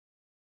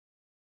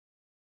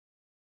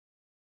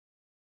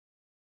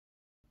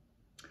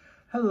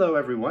Hello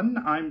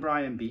everyone, I'm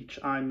Brian Beach.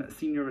 I'm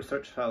Senior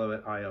Research Fellow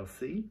at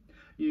ILC.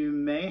 You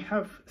may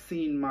have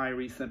seen my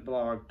recent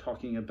blog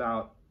talking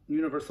about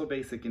universal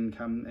basic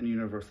income and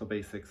universal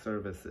basic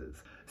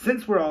services.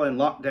 Since we're all in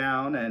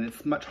lockdown and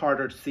it's much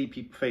harder to see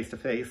people face to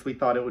face, we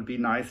thought it would be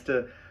nice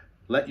to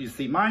let you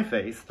see my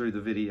face through the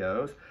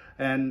videos.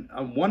 And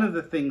one of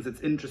the things that's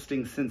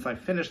interesting since I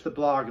finished the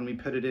blog and we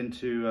put it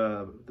into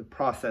the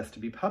process to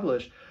be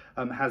published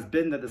has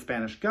been that the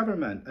Spanish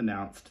government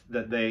announced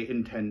that they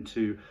intend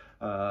to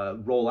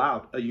roll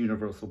out a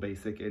universal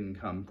basic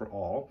income for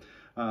all,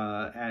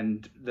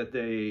 and that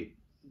they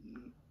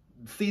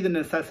see the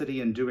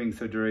necessity in doing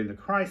so during the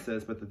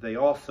crisis, but that they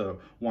also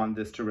want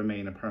this to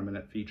remain a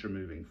permanent feature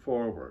moving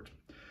forward.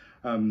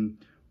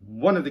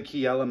 One of the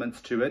key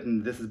elements to it,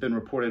 and this has been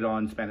reported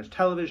on Spanish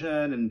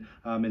television and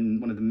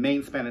in one of the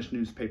main Spanish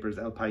newspapers,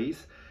 El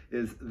País,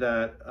 is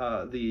that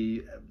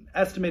the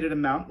estimated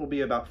amount will be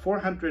about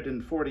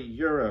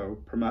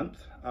 €440 per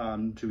month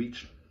to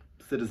each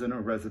citizen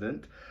or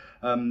resident.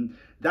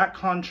 That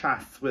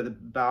contrasts with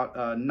about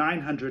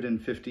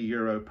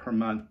 €950 per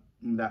month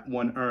that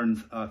one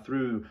earns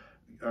through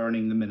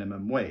earning the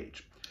minimum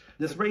wage.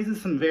 This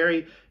raises some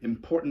very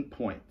important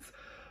points.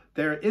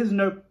 There is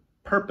no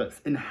purpose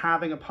in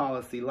having a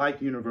policy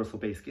like universal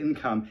basic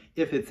income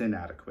if it's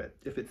inadequate.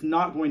 If it's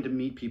not going to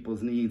meet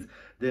people's needs,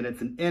 then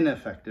it's an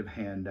ineffective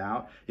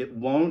handout. It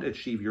won't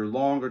achieve your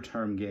longer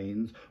term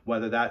gains,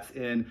 whether that's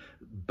in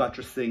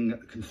buttressing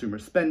consumer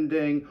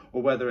spending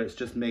or whether it's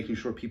just making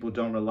sure people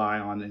don't rely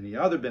on any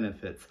other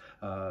benefits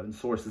and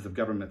sources of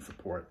government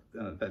support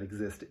that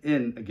exist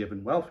in a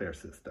given welfare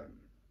system.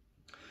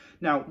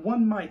 Now,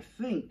 one might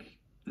think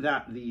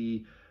that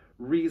the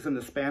reason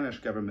the Spanish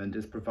government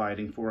is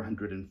providing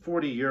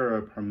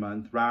 €440 per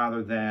month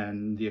rather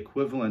than the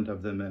equivalent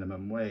of the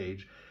minimum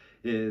wage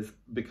is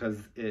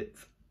because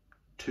it's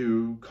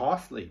too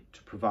costly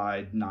to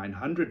provide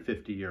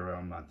 €950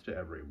 a month to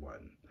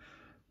everyone.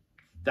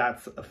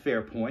 That's a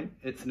fair point.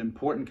 It's an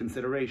important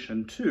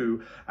consideration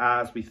too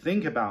as we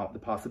think about the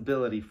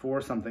possibility for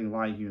something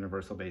like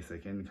universal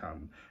basic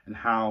income and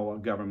how a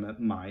government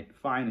might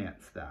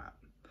finance that.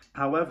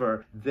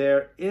 However,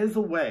 there is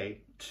a way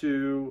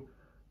to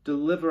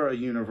deliver a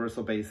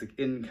universal basic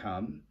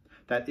income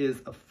that is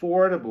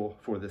affordable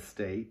for the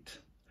state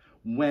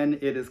when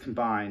it is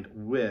combined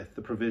with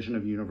the provision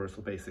of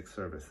universal basic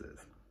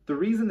services. The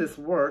reason this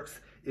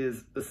works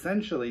is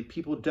essentially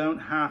people don't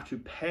have to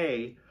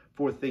pay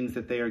for things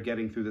that they are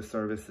getting through the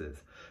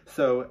services.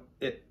 So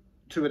it,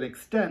 to an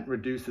extent,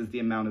 reduces the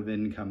amount of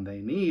income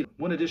they need.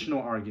 One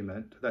additional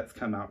argument that's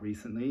come out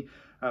recently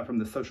from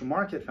the Social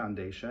Market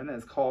Foundation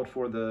has called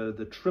for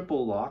the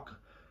triple lock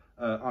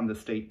on the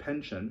state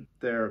pension.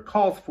 There are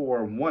calls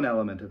for one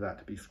element of that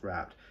to be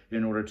scrapped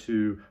in order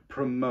to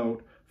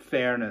promote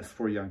fairness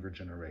for younger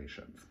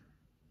generations.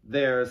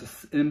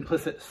 There's an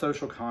implicit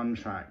social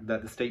contract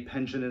that the state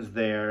pension is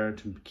there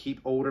to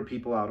keep older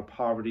people out of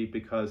poverty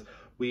because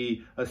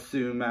we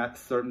assume at a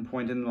certain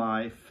point in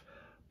life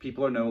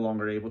people are no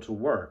longer able to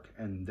work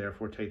and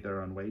therefore take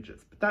their own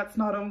wages. But that's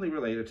not only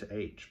related to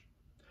age.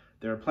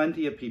 There are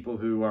plenty of people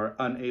who are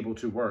unable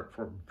to work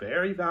for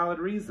very valid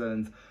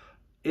reasons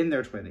in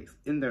their 20s,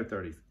 in their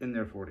 30s, in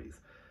their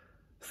 40s.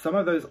 Some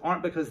of those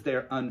aren't because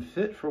they're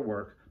unfit for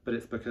work, but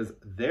it's because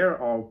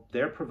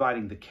they're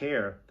providing the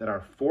care that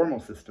our formal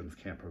systems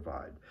can't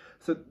provide.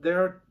 So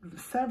there are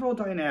several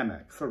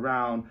dynamics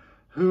around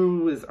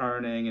who is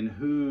earning and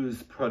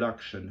whose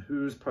production,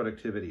 whose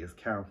productivity is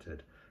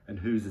counted and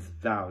whose is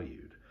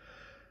valued.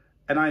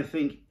 And I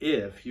think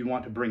if you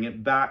want to bring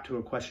it back to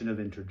a question of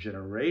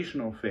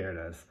intergenerational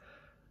fairness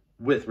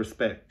with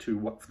respect to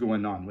what's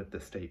going on with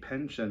the state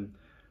pension,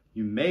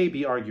 you may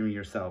be arguing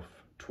yourself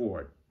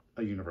toward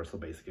a universal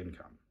basic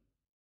income.